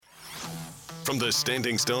From the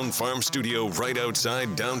Standing Stone Farm Studio right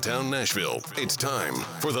outside downtown Nashville, it's time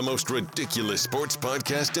for the most ridiculous sports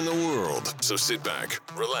podcast in the world. So sit back,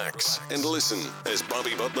 relax, and listen as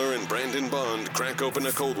Bobby Butler and Brandon Bond crack open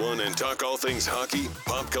a cold one and talk all things hockey,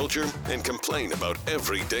 pop culture, and complain about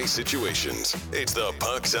everyday situations. It's the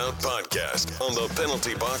Pucks Out Podcast on the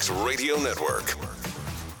Penalty Box Radio Network.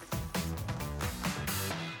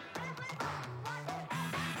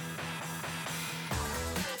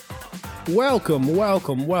 Welcome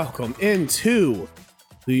into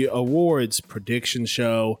the awards prediction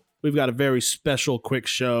show. We've got a very special quick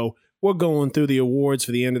show. We're going through the awards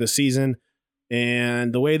for the end of the season.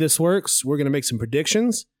 And the way this works, we're going to make some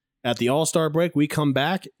predictions. At the All-Star break, we come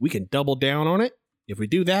back. We can double down on it. If we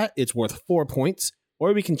do that, it's worth 4 points.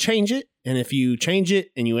 Or we can change it. And if you change it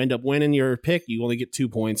and you end up winning your pick, you only get 2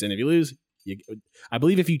 points. And if you lose, I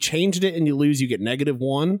believe if you changed it and you lose, you get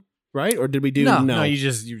 -1. Right? Or did we do no?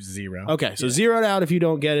 You zero. Okay, so zeroed out if you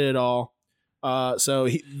don't get it at all. I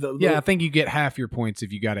think you get half your points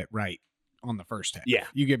if you got it right on the first half. Yeah.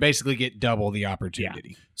 You basically get double the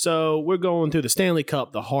opportunity. Yeah. So we're going through the Stanley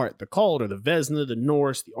Cup, the Hart, the Calder, the Vezina, the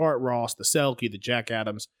Norris, the Art Ross, the Selke, the Jack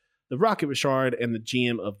Adams, the Rocket Richard, and the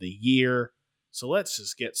GM of the Year. So let's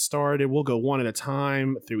just get started. We'll go one at a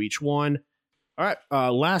time through each one. All right.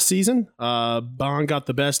 Last season, Bond got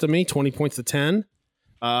the best of me, 20 points to 10.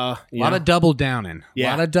 A lot of double downing.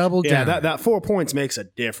 Yeah. That 4 points makes a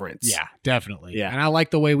difference. Yeah, definitely. Yeah. And I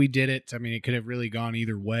like the way we did it. I mean, it could have really gone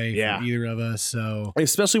either way for either of us. So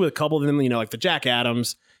especially with a couple of them, like the Jack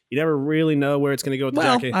Adams, you never really know where it's going to go with the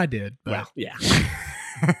Jack. I did. But. Well, yeah.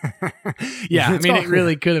 Yeah, I mean, it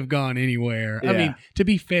really could have gone anywhere. Yeah. I mean, to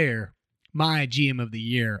be fair, my GM of the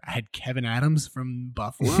year, I had Kevin Adams from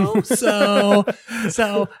Buffalo. so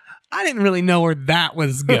I didn't really know where that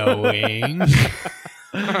was going.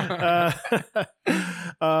 All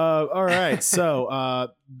right. So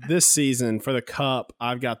this season for the Cup,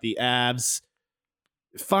 I've got the Avs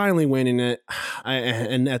finally winning it.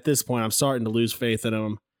 And at this point, I'm starting to lose faith in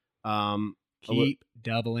them. Keep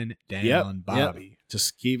doubling down, Bobby. Yep.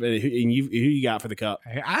 Just keep it. And who you got for the Cup?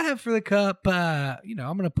 I have for the Cup, I'm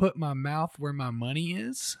going to put my mouth where my money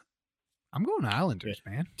is. I'm going Islanders,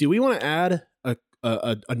 man. Do we want to add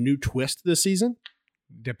a new twist this season?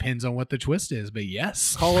 Depends on what the twist is, but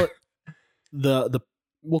yes. Call it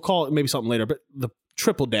we'll call it maybe something later, but the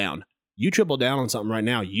triple down. You triple down on something right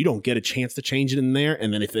now, you don't get a chance to change it in there,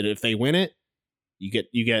 and then if they win it, you get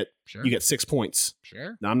 6 points.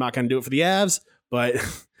 Sure. Now I'm not going to do it for the Avs, but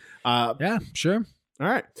yeah, sure. All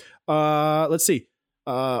right. Let's see.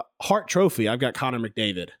 Hart Trophy. I've got Connor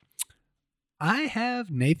McDavid. I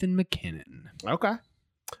have Nathan McKinnon. Okay.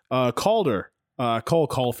 Calder. Cole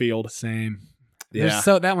Caulfield. Same. Yeah.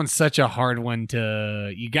 So that one's such a hard one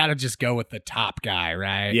you got to just go with the top guy,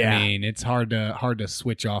 right? Yeah. I mean, it's hard to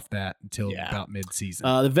switch off that until about mid-season.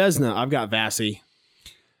 The Vezina, I've got Vasi.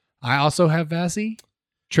 I also have Vasi.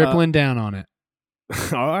 Tripling down on it.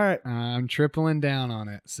 All right. I'm tripling down on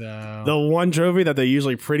it. So the one trophy that they're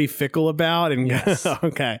usually pretty fickle about. And yes.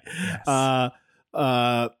 Okay. Yes.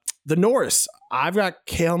 The Norris, I've got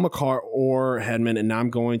Cale Makar or Hedman, and I'm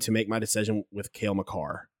going to make my decision with Cale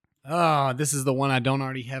Makar. Oh, this is the one I don't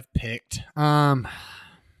already have picked. I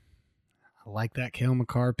like that Cale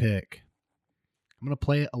Makar pick. I'm going to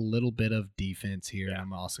play a little bit of defense here. Yeah.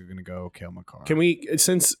 I'm also going to go Cale Makar. Can we,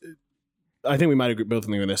 since I think we might agree both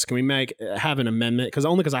agree with this, can we have an amendment? Because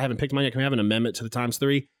I haven't picked mine yet. Can we have an amendment to the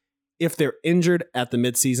 ×3? If they're injured at the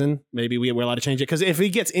midseason, maybe we're allowed to change it. Because if he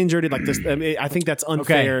gets injured like this, I think that's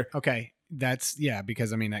unfair. Okay. That's,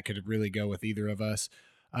 because, that could really go with either of us.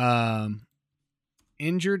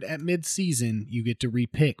 Injured at mid-season, you get to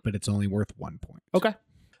repick, but it's only worth 1 point. Okay.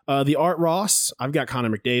 The Art Ross, I've got Connor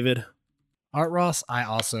McDavid. Art Ross, I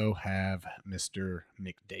also have Mr.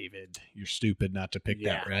 McDavid. You're stupid not to pick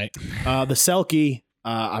that, right? The Selke,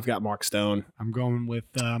 I've got Mark Stone. I'm going with,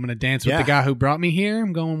 I'm going to dance with the guy who brought me here.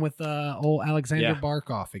 I'm going with old Alexander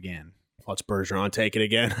Barkov again. Let's Bergeron take it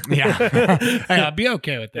again. Yeah. Hey, I'll be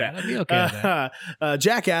okay with that. With that.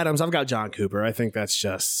 Jack Adams, I've got John Cooper. I think that's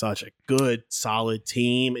just such a good, solid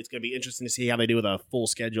team. It's going to be interesting to see how they do with a full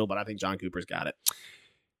schedule, but I think John Cooper's got it.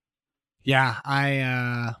 Yeah,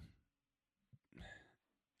 I'm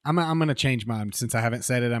going to change mine since I haven't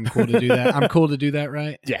said it. I'm cool to do that. I'm cool to do that,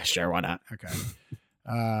 right? Yeah, sure. Why not? Okay.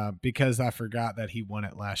 Because I forgot that he won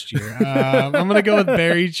it last year. I'm going to go with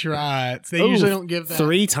Barry Trotz. They usually don't give that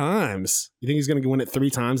 3 times. You think he's going to win it 3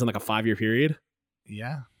 times in like a 5-year period?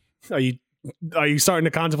 Yeah. Are you starting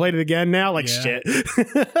to contemplate it again now? Like shit.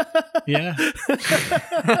 Yeah.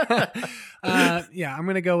 I'm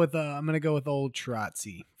going to go with old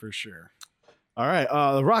Trotzy for sure. All right.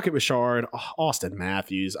 The Rocket Richard, Austin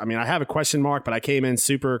Matthews. I mean, I have a question mark, but I came in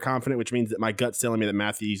super confident, which means that my gut's telling me that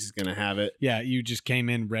Matthews is going to have it. Yeah, you just came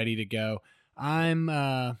in ready to go.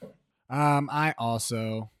 I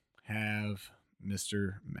also have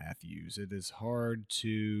Mr. Matthews. It is hard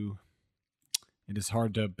to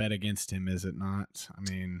bet against him, is it not? I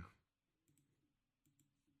mean,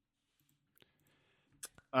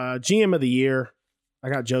 GM of the year, I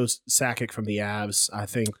got Joe Sakic from the Avs. I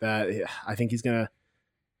think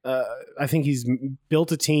he's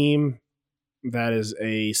built a team that is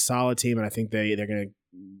a solid team, and I think they're going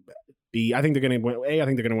to be. I think they're going to win. I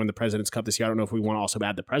think they're going to win the President's Cup this year. I don't know if we want to also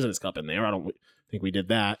add the President's Cup in there. I don't think we did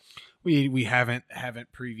that. We haven't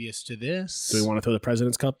previous to this. Do we want to throw the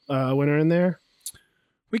President's Cup winner in there?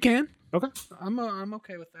 We can. Okay, I'm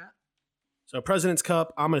okay with that. So President's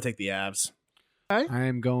Cup, I'm going to take the Avs. Okay. I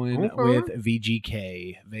am going with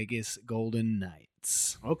VGK, Vegas Golden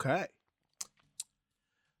Knights. Okay.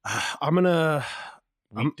 I'm gonna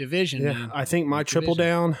division. Yeah, man. I think my Weak triple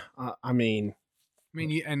division. down. I mean,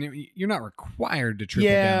 you're not required to triple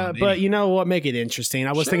down. Yeah, but you know what? Make it interesting.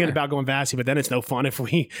 I was thinking about going Vasi, but then it's no fun if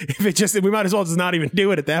we might as well just not even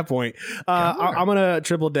do it at that point. I'm gonna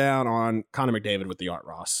triple down on Connor McDavid with the Art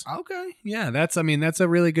Ross. Okay, yeah, that's a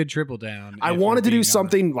really good triple down. I wanted to do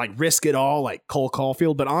something like risk it all, like Cole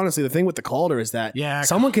Caulfield, but honestly, the thing with the Calder is that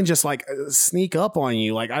someone can just like sneak up on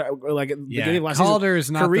you. Like the beginning of last Calder is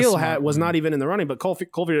not. Kirill was not even in the running, but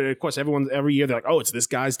Caulfield, of course, every year they're like, oh, it's this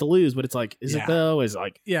guy's to lose, but it's like, is it though? Is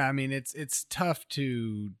like, yeah, I mean, it's tough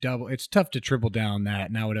to triple down that.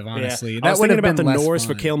 And I would have honestly, I was thinking about the Norris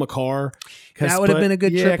for Cale Makar. That would have been a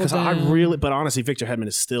good triple down. But honestly, Victor Hedman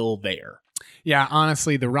is still there. Yeah,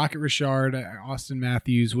 honestly, the Rocket Richard, Austin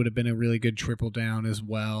Matthews would have been a really good triple down as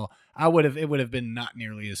well. It would have been not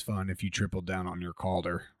nearly as fun if you tripled down on your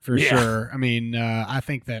Calder for sure. I mean, I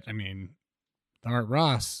think that Art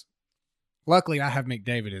Ross. Luckily, I have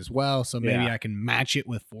McDavid as well, so maybe I can match it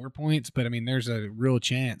with 4 points. But I mean, there's a real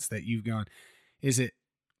chance that you've gone. Do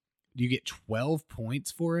you get 12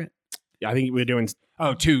 points for it? Yeah, I think we're doing.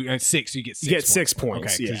 Oh, 6. You get 6. You get 6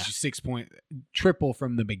 points. Okay, because 6 point triple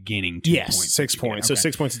from the beginning. 2 points. 6 points. So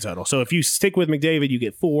 6 points in total. So if you stick with McDavid, you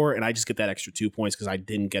get 4, and I just get that extra 2 points because I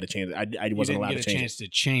didn't get a chance. I wasn't allowed to change it. You didn't get a chance to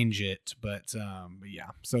change it, but yeah.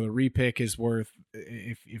 So the repick is worth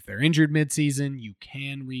if they're injured midseason, you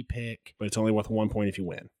can repick, but it's only worth 1 point if you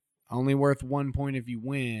win. Only worth 1 point if you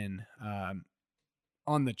win.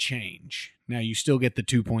 On the change. Now you still get the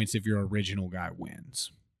 2 points if your original guy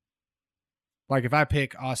wins. Like if I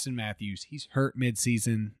pick Austin Matthews, he's hurt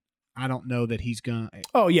midseason. I don't know that he's gonna.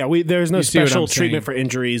 Oh yeah, there's no special treatment for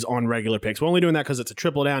injuries on regular picks. We're only doing that because it's a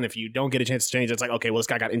triple down. If you don't get a chance to change, it's like, okay, well, this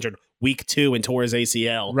guy got injured week 2 and tore his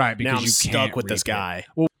ACL. Right, because now I'm stuck with this guy.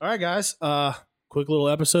 Well, all right, guys. Quick little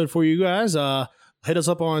episode for you guys. Hit us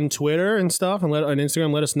up on Twitter and stuff, and on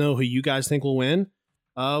Instagram. Let us know who you guys think will win.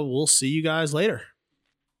 We'll see you guys later.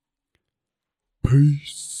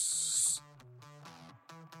 Peace.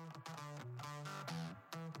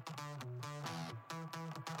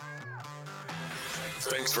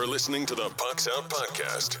 Thanks for listening to the Pucks Out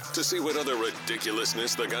Podcast. To see what other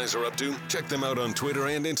ridiculousness the guys are up to, check them out on Twitter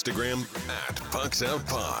and Instagram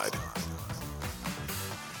 @PucksOutPod.